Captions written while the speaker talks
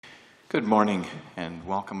Good morning and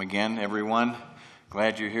welcome again, everyone.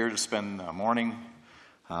 Glad you're here to spend the morning.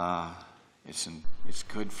 It's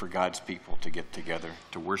good for God's people to get together,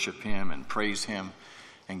 to worship Him and praise Him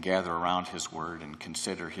and gather around His Word and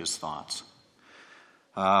consider His thoughts.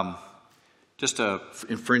 For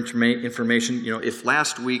information, if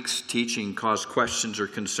last week's teaching caused questions or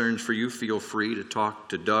concerns for you, feel free to talk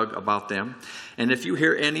to Doug about them. And if you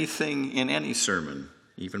hear anything in any sermon,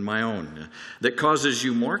 even my own, that causes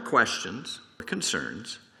you more questions or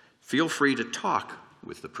concerns, feel free to talk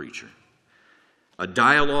with the preacher. A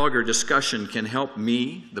dialogue or discussion can help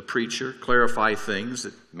me, the preacher, clarify things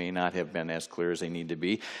that may not have been as clear as they need to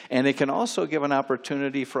be. And it can also give an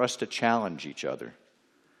opportunity for us to challenge each other.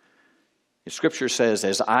 The Scripture says,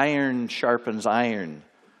 as iron sharpens iron,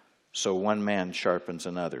 so one man sharpens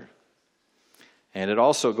another. And it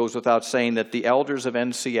also goes without saying that the elders of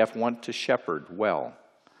NCF want to shepherd well.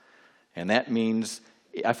 And that means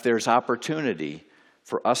if there's opportunity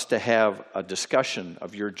for us to have a discussion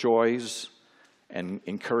of your joys and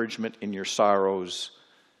encouragement in your sorrows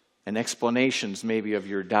and explanations maybe of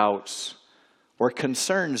your doubts or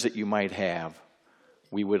concerns that you might have,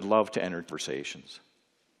 we would love to enter conversations.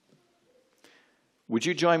 Would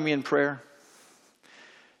you join me in prayer?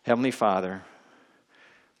 Heavenly Father,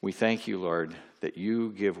 we thank you, Lord, that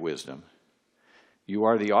you give wisdom. You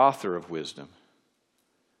are the author of wisdom.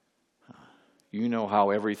 You know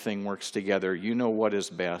how everything works together. You know what is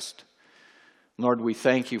best. Lord, we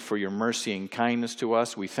thank you for your mercy and kindness to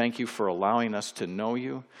us. We thank you for allowing us to know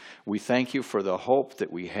you. We thank you for the hope that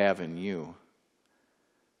we have in you.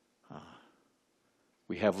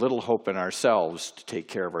 We have little hope in ourselves to take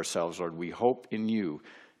care of ourselves, Lord. We hope in you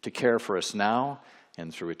to care for us now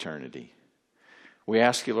and through eternity. We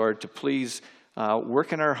ask you, Lord, to please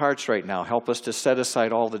work in our hearts right now. Help us to set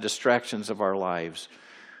aside all the distractions of our lives.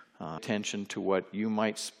 Attention to what you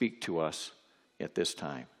might speak to us at this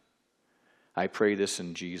time. I pray this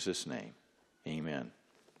in Jesus' name. Amen.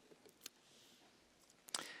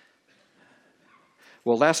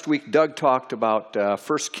 Well, last week Doug talked about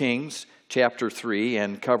 1 Kings chapter 3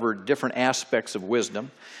 and covered different aspects of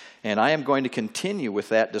wisdom. And I am going to continue with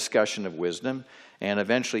that discussion of wisdom and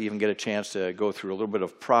eventually even get a chance to go through a little bit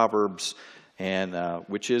of Proverbs, and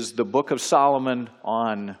which is the book of Solomon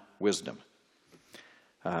on wisdom.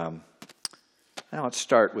 Now let's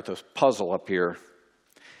start with a puzzle up here.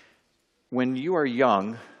 When you are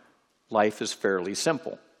young, life is fairly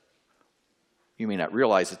simple. You may not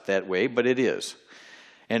realize it that way, but it is.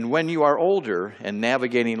 And when you are older and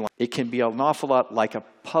navigating life, it can be an awful lot like a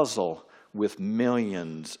puzzle with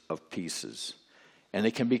millions of pieces. And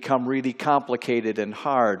it can become really complicated and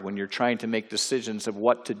hard when you're trying to make decisions of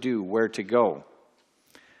what to do, where to go,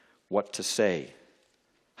 what to say,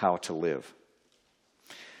 how to live.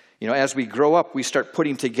 As we grow up, we start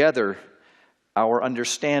putting together our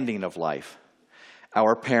understanding of life.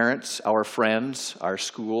 Our parents, our friends, our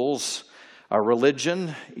schools, our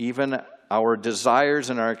religion, even our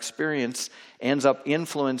desires and our experience ends up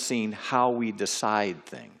influencing how we decide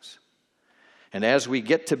things. And as we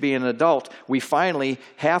get to be an adult, we finally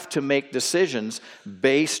have to make decisions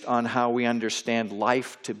based on how we understand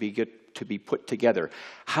life to be put together.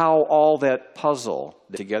 How all that puzzle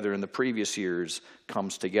together in the previous years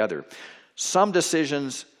comes together. Some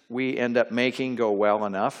decisions we end up making go well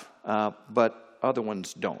enough, but other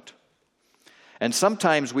ones don't. And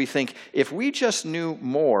sometimes we think if we just knew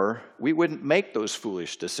more, we wouldn't make those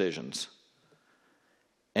foolish decisions.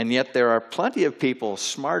 And yet there are plenty of people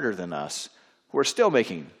smarter than us who are still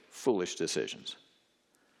making foolish decisions.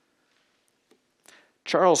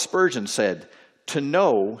 Charles Spurgeon said, "To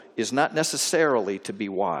know is not necessarily to be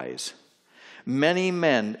wise. Many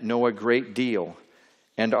men know a great deal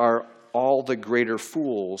and are all the greater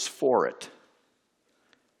fools for it."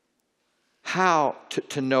 How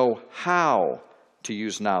to know how to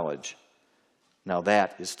use knowledge. Now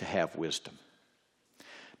that is to have wisdom.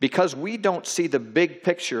 Because we don't see the big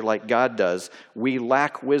picture like God does, we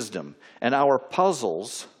lack wisdom. And our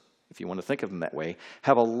puzzles, if you want to think of them that way,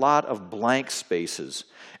 have a lot of blank spaces.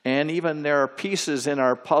 And even there are pieces in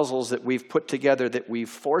our puzzles that we've put together that we've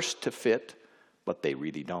forced to fit, but they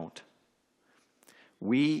really don't.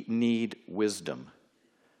 We need wisdom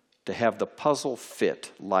to have the puzzle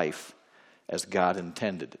fit life as God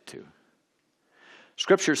intended it to.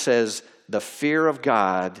 Scripture says the fear of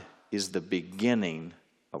God is the beginning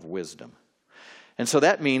of wisdom. And so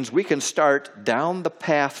that means we can start down the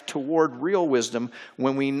path toward real wisdom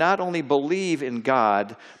when we not only believe in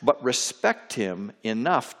God, but respect Him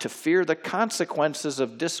enough to fear the consequences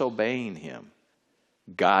of disobeying Him.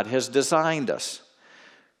 God has designed us.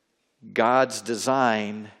 God's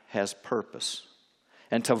design has purpose.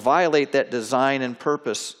 and to violate that design and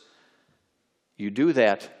purpose, you do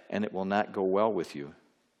that and it will not go well with you.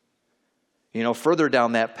 Further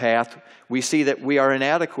down that path, we see that we are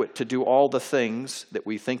inadequate to do all the things that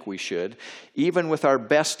we think we should, even with our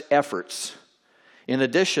best efforts. In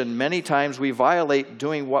addition, many times we violate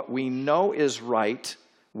doing what we know is right,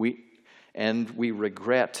 and we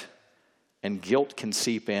regret, and guilt can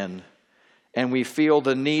seep in, and we feel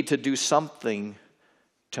the need to do something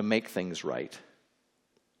to make things right.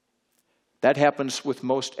 That happens with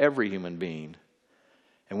most every human being.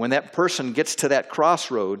 And when that person gets to that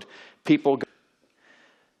crossroad, people go.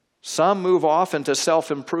 Some move off into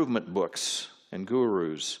self-improvement books and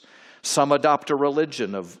gurus. Some adopt a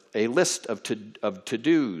religion of a list of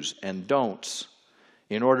to-dos and don'ts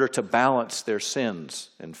in order to balance their sins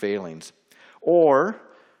and failings. Or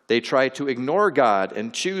they try to ignore God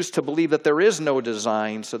and choose to believe that there is no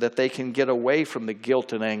design so that they can get away from the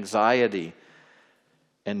guilt and anxiety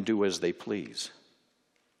and do as they please.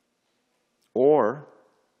 Or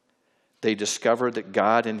they discover that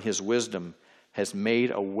God in His wisdom has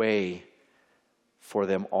made a way for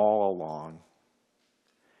them all along.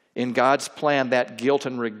 In God's plan, that guilt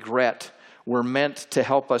and regret were meant to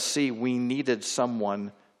help us see we needed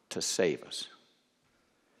someone to save us,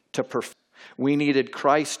 to perfect. We needed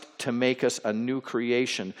Christ to make us a new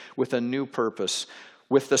creation with a new purpose,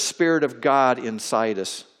 with the Spirit of God inside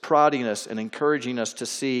us, prodding us and encouraging us to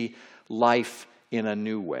see life in a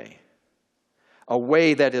new way. A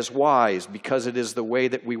way that is wise because it is the way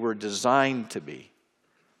that we were designed to be.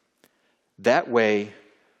 That way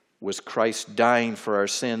was Christ dying for our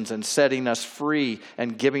sins and setting us free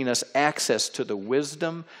and giving us access to the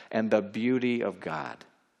wisdom and the beauty of God.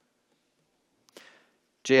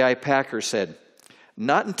 J.I. Packer said,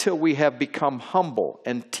 "Not until we have become humble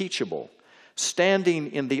and teachable,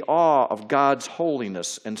 standing in the awe of God's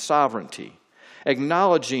holiness and sovereignty,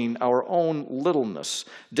 acknowledging our own littleness,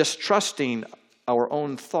 distrusting our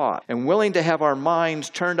own thought, and willing to have our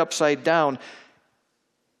minds turned upside down,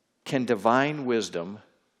 can divine wisdom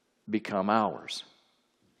become ours."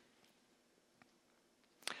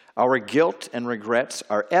 Our guilt and regrets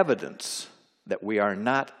are evidence that we are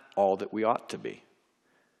not all that we ought to be.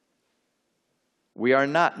 We are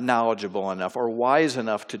not knowledgeable enough or wise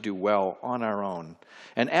enough to do well on our own.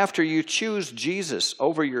 And after you choose Jesus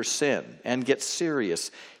over your sin and get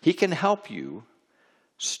serious, He can help you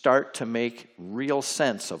start to make real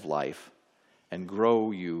sense of life and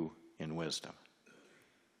grow you in wisdom.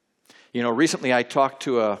 Recently I talked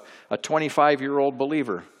to a 25-year-old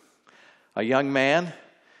believer, a young man,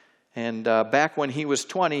 and back when he was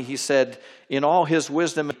 20, he said in all his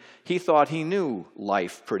wisdom, he thought he knew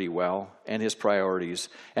life pretty well and his priorities.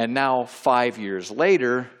 And now, 5 years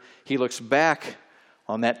later, he looks back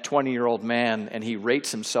on that 20-year-old man and he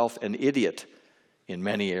rates himself an idiot in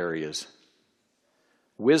many areas.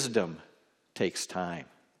 Wisdom takes time.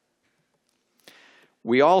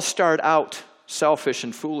 We all start out selfish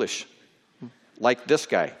and foolish, like this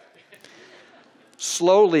guy.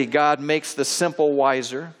 Slowly, God makes the simple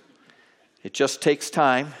wiser. It just takes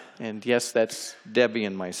time. And yes, that's Debbie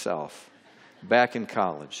and myself, back in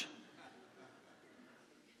college.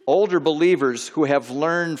 Older believers who have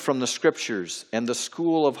learned from the Scriptures and the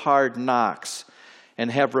school of hard knocks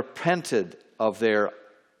and have repented of their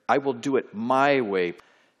 "I will do it my way"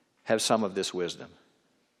 have some of this wisdom.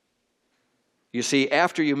 You see,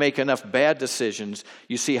 after you make enough bad decisions,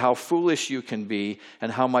 you see how foolish you can be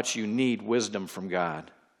and how much you need wisdom from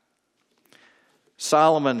God.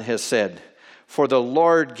 Solomon has said, "For the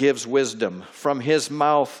Lord gives wisdom. From His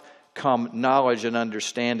mouth come knowledge and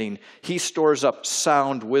understanding. He stores up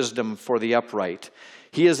sound wisdom for the upright.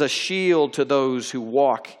 He is a shield to those who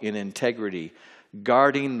walk in integrity,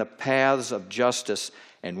 guarding the paths of justice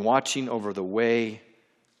and watching over the way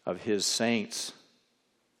of His saints."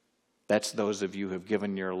 That's those of you who have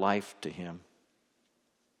given your life to Him.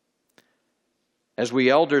 As we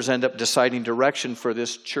elders end up deciding direction for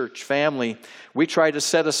this church family, we try to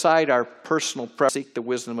set aside our personal preference, seek the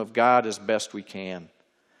wisdom of God as best we can.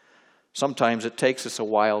 Sometimes it takes us a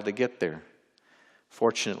while to get there.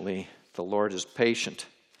 Fortunately, the Lord is patient.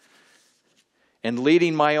 And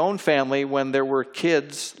leading my own family when there were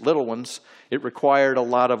kids, little ones, it required a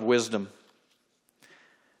lot of wisdom.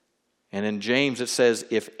 And in James it says,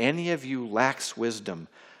 "If any of you lacks wisdom,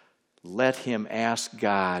 let him ask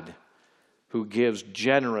God, who gives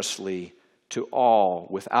generously to all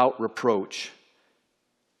without reproach,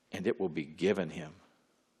 and it will be given him."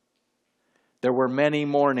 There were many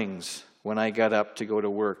mornings when I got up to go to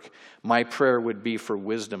work, my prayer would be for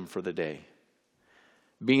wisdom for the day.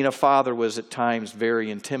 Being a father was at times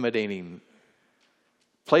very intimidating,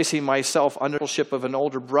 Placing myself under the leadership of an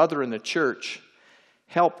older brother in the church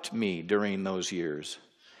helped me during those years.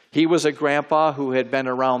 He was a grandpa who had been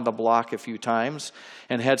around the block a few times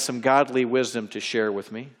and had some godly wisdom to share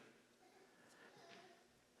with me.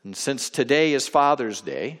 And since today is Father's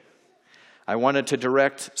Day, I wanted to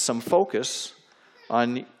direct some focus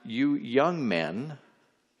on you young men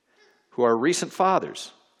who are recent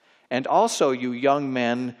fathers, and also you young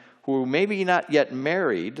men who maybe not yet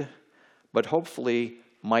married, but hopefully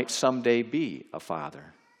might someday be a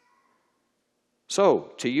father.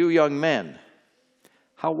 So, to you young men,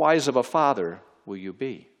 how wise of a father will you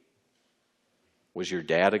be? Was your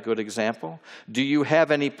dad a good example? Do you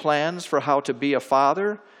have any plans for how to be a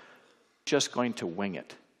father? Just going to wing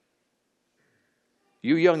it.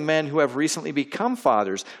 You young men who have recently become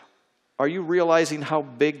fathers, are you realizing how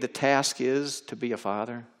big the task is to be a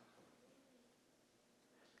father?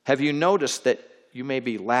 Have you noticed that you may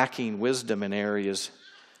be lacking wisdom in areas?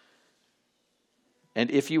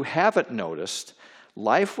 And if you haven't noticed,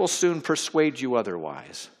 life will soon persuade you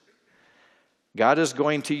otherwise. God is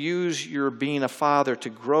going to use your being a father to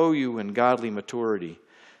grow you in godly maturity.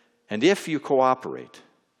 And if you cooperate,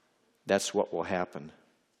 that's what will happen.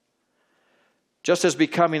 Just as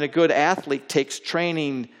becoming a good athlete takes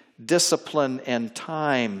training, discipline, and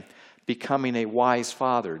time, becoming a wise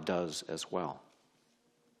father does as well.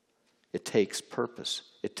 It takes purpose.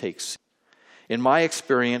 It takes, in my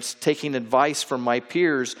experience, taking advice from my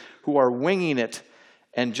peers who are winging it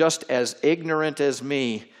and just as ignorant as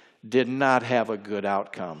me did not have a good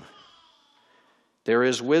outcome. There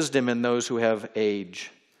is wisdom in those who have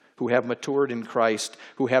age, who have matured in Christ,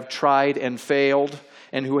 who have tried and failed,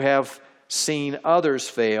 and who have seen others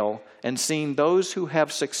fail, and seen those who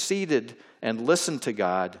have succeeded and listened to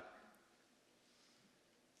God.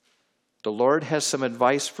 The Lord has some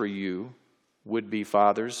advice for you, would-be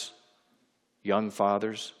fathers, young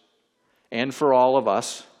fathers, and for all of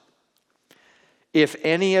us. If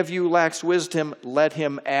any of you lacks wisdom, let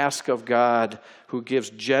him ask of God, who gives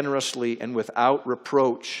generously and without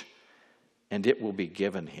reproach, and it will be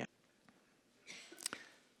given him.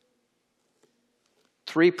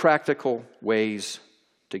 3 practical ways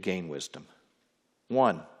to gain wisdom.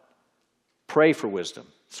 1, pray for wisdom.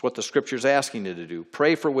 It's what the Scripture is asking you to do.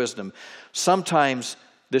 Pray for wisdom. Sometimes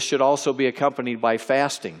this should also be accompanied by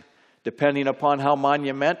fasting, depending upon how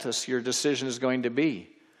monumentous your decision is going to be.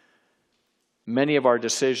 Many of our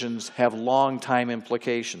decisions have long-time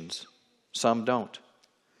implications. Some don't.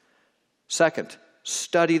 2nd,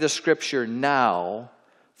 study the Scripture now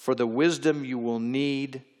for the wisdom you will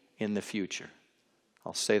need in the future.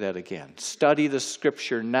 I'll say that again. Study the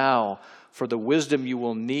Scripture now for the wisdom you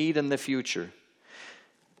will need in the future.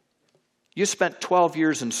 You spent 12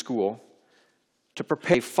 years in school to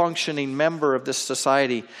prepare a functioning member of this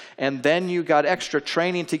society, and then you got extra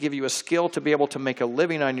training to give you a skill to be able to make a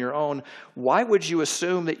living on your own. Why would you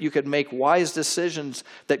assume that you could make wise decisions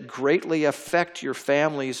that greatly affect your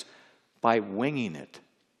families by winging it?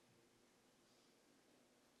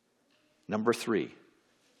 Number 3,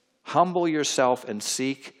 humble yourself and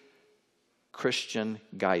seek Christian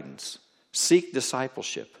guidance. Seek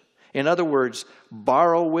discipleship. In other words,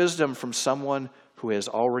 borrow wisdom from someone who has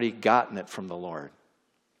already gotten it from the Lord.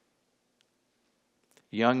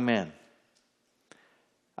 Young men,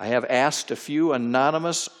 I have asked a few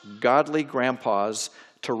anonymous, godly grandpas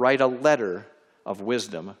to write a letter of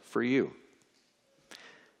wisdom for you.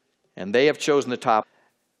 And they have chosen the top.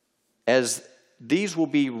 As these will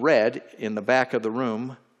be read in the back of the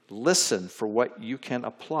room, listen for what you can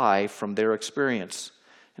apply from their experience.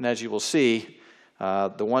 And as you will see,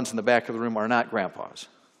 the ones in the back of the room are not grandpas.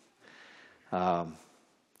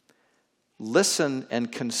 Listen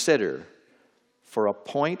and consider for a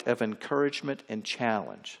point of encouragement and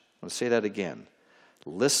challenge. I'll say that again.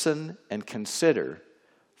 Listen and consider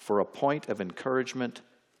for a point of encouragement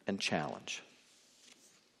and challenge.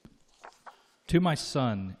 To my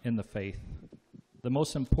son in the faith, the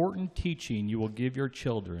most important teaching you will give your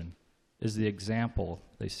children is the example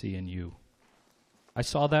they see in you. I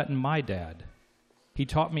saw that in my dad. He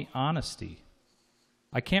taught me honesty.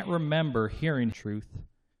 I can't remember hearing truth.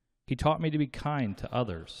 He taught me to be kind to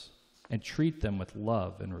others and treat them with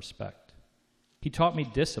love and respect. He taught me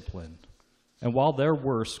discipline, and while there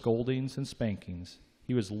were scoldings and spankings,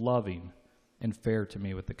 he was loving and fair to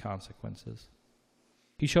me with the consequences.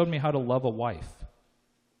 He showed me how to love a wife.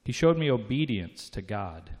 He showed me obedience to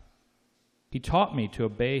God. He taught me to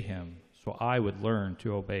obey him so I would learn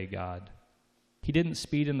to obey God. He didn't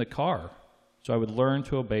speed in the car so I would learn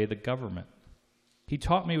to obey the government. He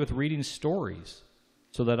taught me with reading stories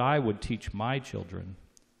so that I would teach my children.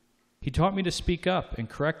 He taught me to speak up and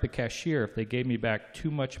correct the cashier if they gave me back too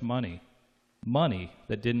much money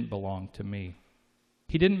that didn't belong to me.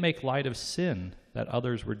 He didn't make light of sin that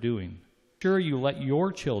others were doing. Sure, you let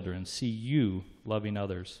your children see you loving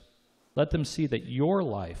others. Let them see that your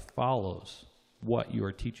life follows what you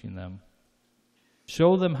are teaching them.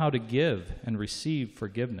 Show them how to give and receive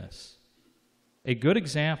forgiveness. A good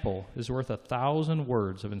example is worth 1,000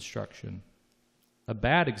 words of instruction. A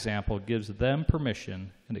bad example gives them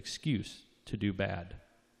permission and excuse to do bad.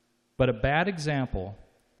 But a bad example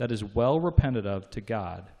that is well repented of to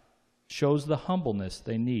God shows the humbleness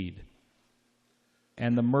they need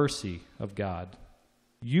and the mercy of God.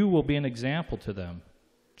 You will be an example to them.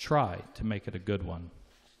 Try to make it a good one.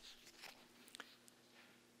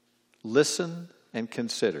 Listen and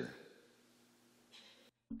consider.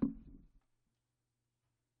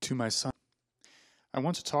 To my son, I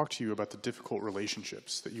want to talk to you about the difficult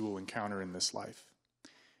relationships that you will encounter in this life.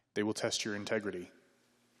 They will test your integrity.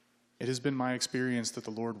 It has been my experience that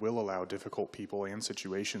the Lord will allow difficult people and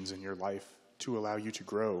situations in your life to allow you to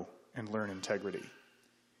grow and learn integrity.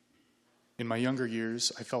 In my younger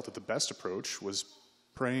years, I felt that the best approach was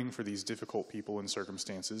praying for these difficult people and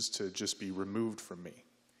circumstances to just be removed from me.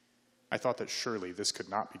 I thought that surely this could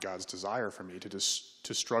not be God's desire for me to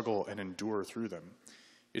struggle and endure through them.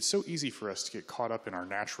 It's so easy for us to get caught up in our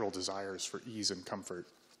natural desires for ease and comfort.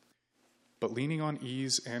 But leaning on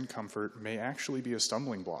ease and comfort may actually be a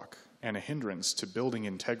stumbling block and a hindrance to building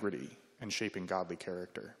integrity and shaping godly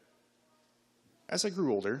character. As I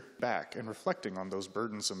grew older, back and reflecting on those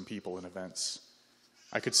burdensome people and events,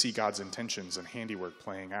 I could see God's intentions and handiwork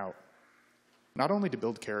playing out, not only to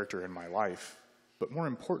build character in my life, but more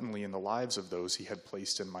importantly in the lives of those he had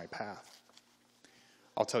placed in my path.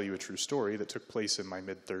 I'll tell you a true story that took place in my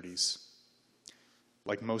mid-30s.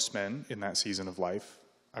 Like most men in that season of life,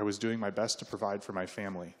 I was doing my best to provide for my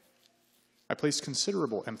family. I placed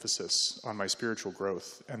considerable emphasis on my spiritual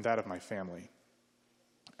growth and that of my family.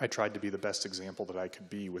 I tried to be the best example that I could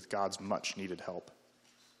be with God's much-needed help.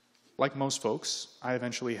 Like most folks, I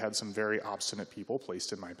eventually had some very obstinate people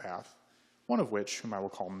placed in my path, one of which, whom I will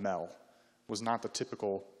call Mel, was not of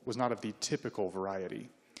the typical variety.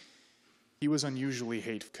 He was unusually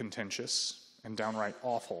contentious, and downright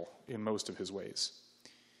awful in most of his ways.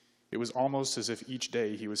 It was almost as if each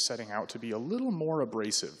day he was setting out to be a little more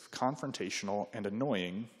abrasive, confrontational, and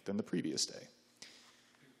annoying than the previous day.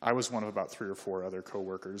 I was one of about 3 or 4 other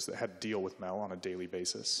co-workers that had to deal with Mel on a daily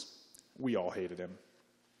basis. We all hated him.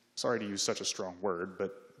 Sorry to use such a strong word,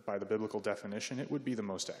 but by the biblical definition, it would be the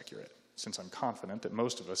most accurate, since I'm confident that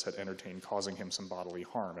most of us had entertained causing him some bodily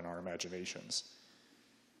harm in our imaginations.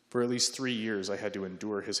 For at least 3 years, I had to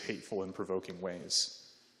endure his hateful and provoking ways.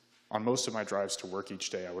 On most of my drives to work each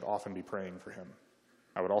day, I would often be praying for him.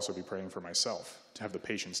 I would also be praying for myself, to have the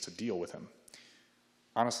patience to deal with him.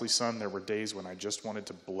 Honestly, son, there were days when I just wanted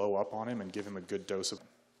to blow up on him and give him a good dose of it.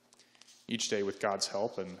 Each day, with God's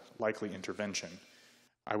help and likely intervention,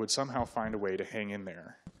 I would somehow find a way to hang in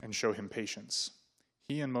there and show him patience.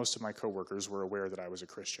 He and most of my coworkers were aware that I was a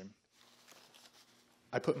Christian.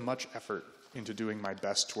 I put much effort into doing my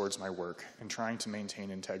best towards my work and trying to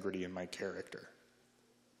maintain integrity in my character.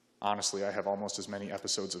 Honestly, I have almost as many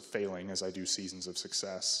episodes of failing as I do seasons of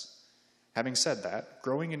success. Having said that,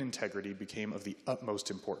 growing in integrity became of the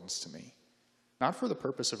utmost importance to me, not for the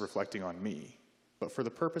purpose of reflecting on me, but for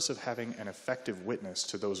the purpose of having an effective witness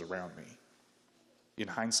to those around me. In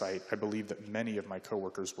hindsight, I believe that many of my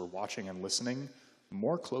coworkers were watching and listening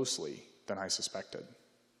more closely than I suspected.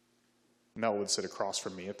 Mel would sit across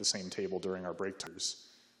from me at the same table during our break times.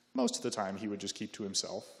 Most of the time, he would just keep to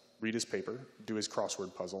himself, read his paper, do his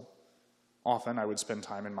crossword puzzle. Often, I would spend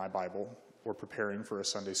time in my Bible or preparing for a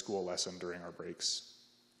Sunday school lesson during our breaks.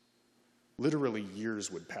 Literally years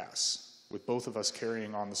would pass, with both of us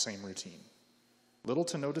carrying on the same routine. Little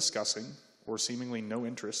to no discussing, or seemingly no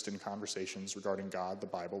interest in conversations regarding God, the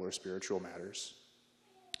Bible, or spiritual matters.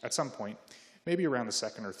 At some point, maybe around the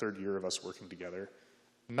 2nd or 3rd year of us working together,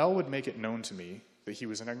 Mel would make it known to me that he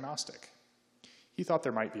was an agnostic. He thought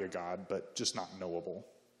there might be a God, but just not knowable.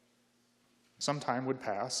 Some time would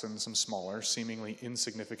pass, and some smaller, seemingly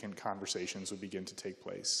insignificant conversations would begin to take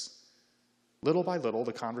place. Little by little,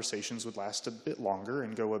 the conversations would last a bit longer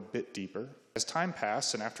and go a bit deeper. As time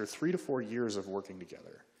passed, and after 3 to 4 years of working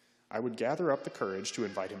together, I would gather up the courage to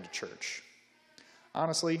invite him to church.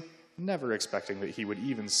 Honestly, never expecting that he would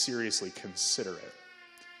even seriously consider it.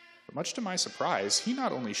 But much to my surprise, he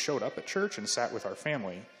not only showed up at church and sat with our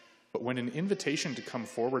family, but when an invitation to come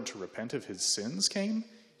forward to repent of his sins came,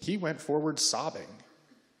 he went forward sobbing.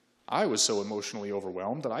 I was so emotionally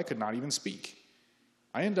overwhelmed that I could not even speak.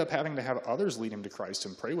 I end up having to have others lead him to Christ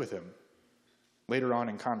and pray with him. Later on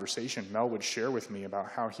in conversation, Mel would share with me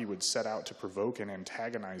about how he would set out to provoke and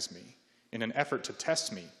antagonize me in an effort to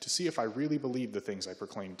test me, to see if I really believed the things I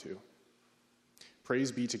proclaimed to.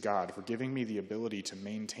 Praise be to God for giving me the ability to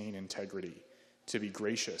maintain integrity, to be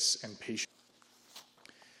gracious and patient.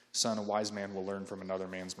 Son, a wise man will learn from another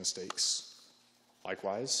man's mistakes.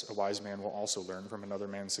 Likewise, a wise man will also learn from another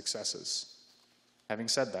man's successes. Having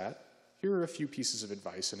said that, here are a few pieces of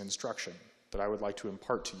advice and instruction that I would like to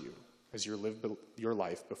impart to you as you live your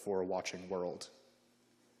life before a watching world.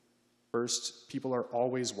 First, people are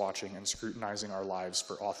always watching and scrutinizing our lives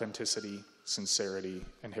for authenticity, sincerity,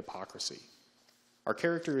 and hypocrisy. Our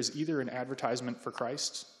character is either an advertisement for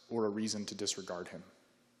Christ or a reason to disregard him.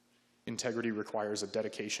 Integrity requires a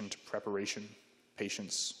dedication to preparation,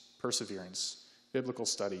 patience, perseverance, biblical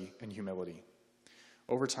study, and humility.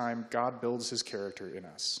 Over time, God builds his character in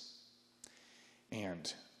us.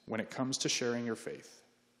 And when it comes to sharing your faith,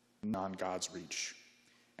 beyond God's reach,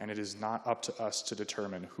 and it is not up to us to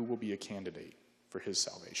determine who will be a candidate for his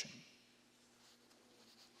salvation.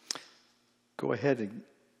 Go ahead and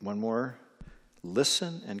one more.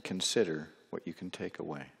 Listen and consider what you can take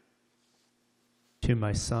away. To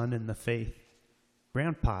my son in the faith,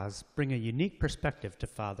 grandpas bring a unique perspective to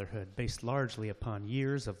fatherhood based largely upon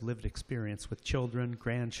years of lived experience with children,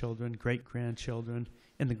 grandchildren, great-grandchildren,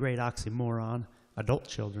 and the great oxymoron, adult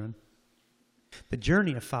children. The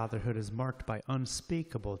journey of fatherhood is marked by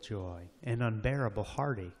unspeakable joy and unbearable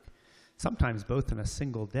heartache, sometimes both in a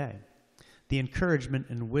single day. The encouragement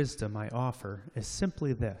and wisdom I offer is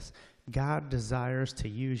simply this: God desires to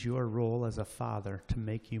use your role as a father to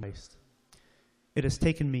make you Christ. It has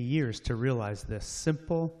taken me years to realize this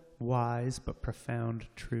simple, wise, but profound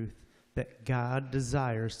truth, that God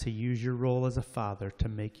desires to use your role as a father to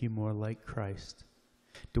make you more like Christ.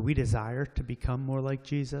 Do we desire to become more like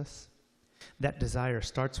Jesus? That desire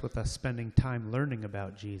starts with us spending time learning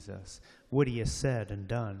about Jesus, what he has said and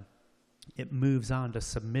done. It moves on to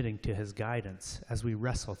submitting to his guidance as we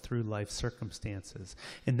wrestle through life's circumstances.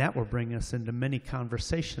 And that will bring us into many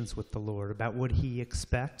conversations with the Lord about what he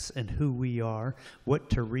expects and who we are, what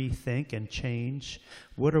to rethink and change.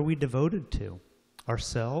 What are we devoted to,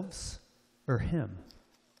 ourselves or him?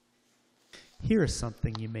 Here is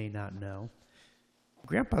something you may not know.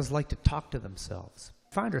 Grandpas like to talk to themselves.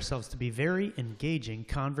 We find ourselves to be very engaging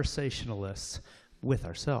conversationalists with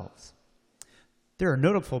ourselves. There are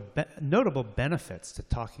notable benefits to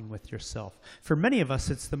talking with yourself. For many of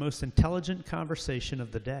us, it's the most intelligent conversation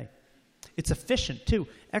of the day. It's efficient, too.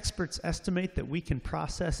 Experts estimate that we can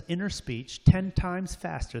process inner speech 10 times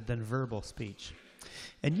faster than verbal speech.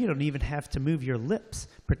 And you don't even have to move your lips,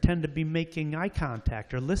 pretend to be making eye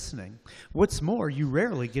contact or listening. What's more, you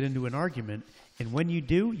rarely get into an argument, and when you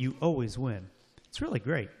do, you always win. It's really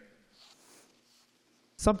great.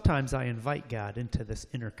 Sometimes I invite God into this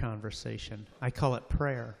inner conversation. I call it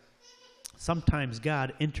prayer. Sometimes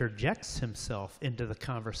God interjects himself into the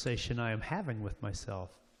conversation I am having with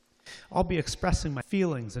myself. I'll be expressing my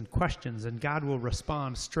feelings and questions, and God will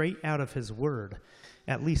respond straight out of his word,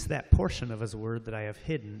 at least that portion of his word that I have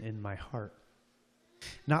hidden in my heart.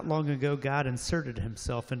 Not long ago, God inserted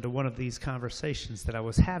himself into one of these conversations that I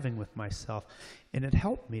was having with myself, and it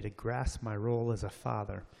helped me to grasp my role as a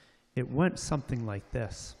father. It went something like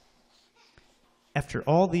this: after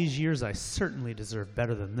all these years, I certainly deserve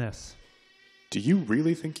better than this. Do you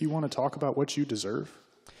really think you want to talk about what you deserve?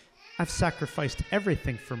 I've sacrificed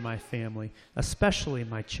everything for my family, especially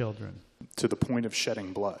my children. To the point of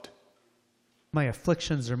shedding blood. My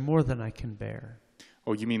afflictions are more than I can bear.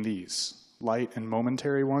 Oh, you mean these light and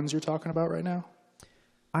momentary ones you're talking about right now?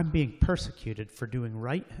 I'm being persecuted for doing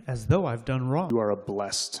right as though I've done wrong. You are a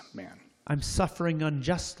blessed man. I'm suffering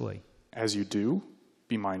unjustly. As you do,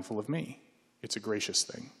 be mindful of me. It's a gracious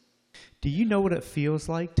thing. Do you know what it feels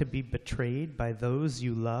like to be betrayed by those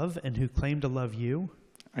you love and who claim to love you?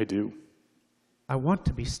 I do. I want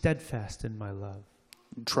to be steadfast in my love.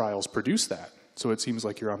 Trials produce that, so it seems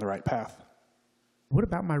like you're on the right path. What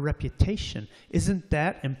about my reputation? Isn't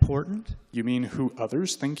that important? You mean who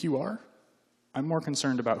others think you are? I'm more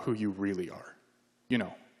concerned about who you really are. You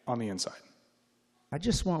know, on the inside. I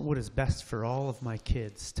just want what is best for all of my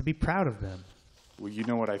kids, to be proud of them. Well, you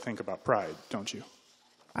know what I think about pride, don't you?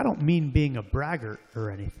 I don't mean being a braggart or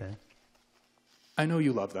anything. I know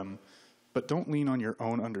you love them, but don't lean on your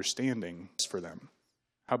own understanding for them.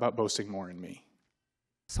 How about boasting more in me?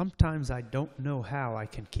 Sometimes I don't know how I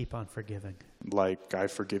can keep on forgiving. Like, I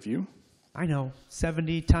forgive you? I know,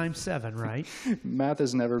 70 times 7, right? Math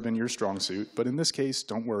has never been your strong suit, but in this case,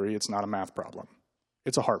 don't worry, it's not a math problem.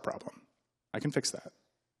 It's a heart problem. I can fix that.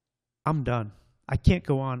 I'm done. I can't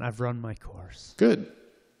go on. I've run my course. Good.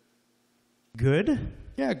 Good?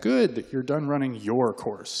 Yeah, good. You're done running your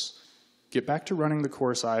course. Get back to running the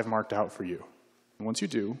course I've marked out for you. And once you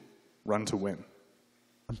do, run to win.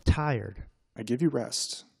 I'm tired. I give you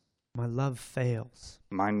rest. My love fails.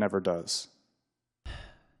 Mine never does.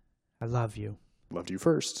 I love you. Loved you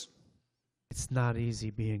first. It's not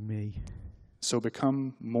easy being me. So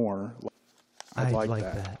become more. I'd like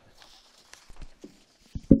that.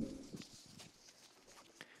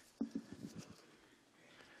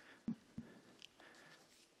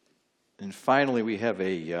 And finally, we have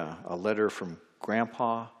a letter from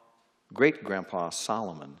great-grandpa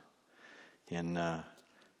Solomon in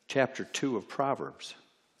chapter 2 of Proverbs.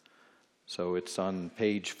 So it's on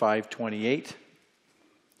page 528,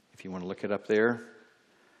 if you want to look it up there.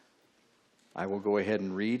 I will go ahead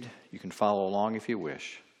and read. You can follow along if you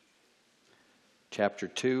wish. Chapter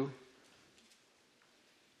 2,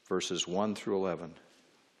 verses 1 through 11.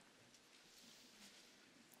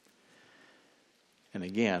 And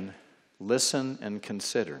again, listen and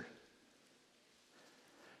consider.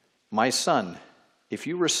 My son, if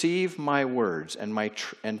you receive my words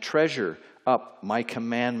and treasure up my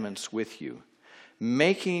commandments with you,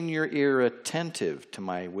 making your ear attentive to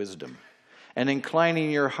my wisdom, and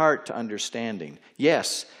inclining your heart to understanding.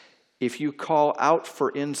 Yes, if you call out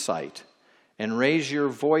for insight and raise your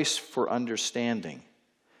voice for understanding,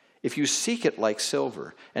 if you seek it like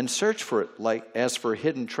silver and search for it as for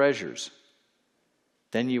hidden treasures,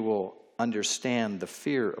 then you will understand the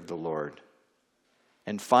fear of the Lord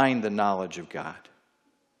and find the knowledge of God.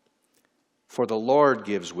 For the Lord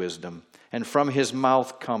gives wisdom, and from his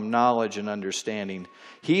mouth come knowledge and understanding.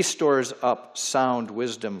 He stores up sound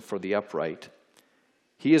wisdom for the upright.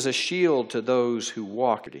 He is a shield to those who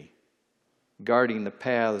walk, guarding the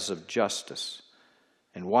paths of justice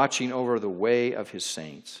and watching over the way of his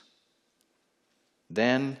saints.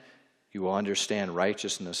 Then you will understand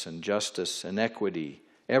righteousness and justice and equity,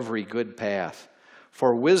 every good path.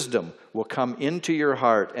 For wisdom will come into your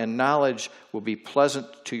heart, and knowledge will be pleasant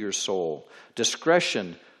to your soul.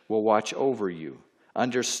 Discretion will watch over you.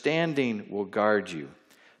 Understanding will guard you,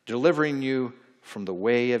 delivering you from the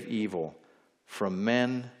way of evil, from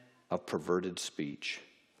men of perverted speech.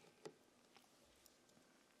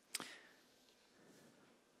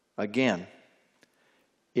 Again,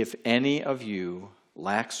 if any of you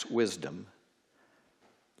lacks wisdom,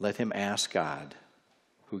 let him ask God,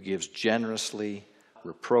 who gives generously,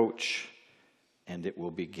 reproach, and it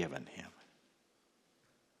will be given him.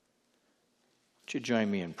 Would you join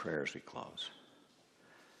me in prayer as we close?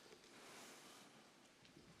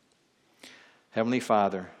 Heavenly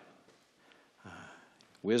Father,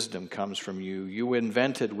 wisdom comes from you. You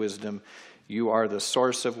invented wisdom. You are the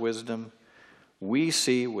source of wisdom. We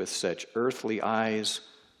see with such earthly eyes.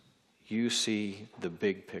 You see the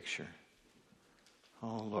big picture.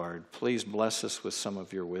 Oh, Lord, please bless us with some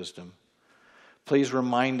of your wisdom. Please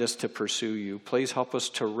remind us to pursue you. Please help us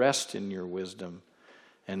to rest in your wisdom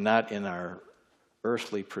and not in our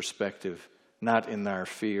earthly perspective, not in our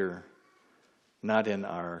fear, not in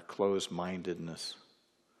our closed-mindedness.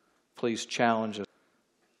 Please challenge us.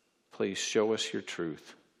 Please show us your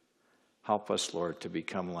truth. Help us, Lord, to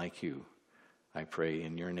become like you. I pray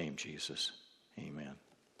in your name, Jesus. Amen.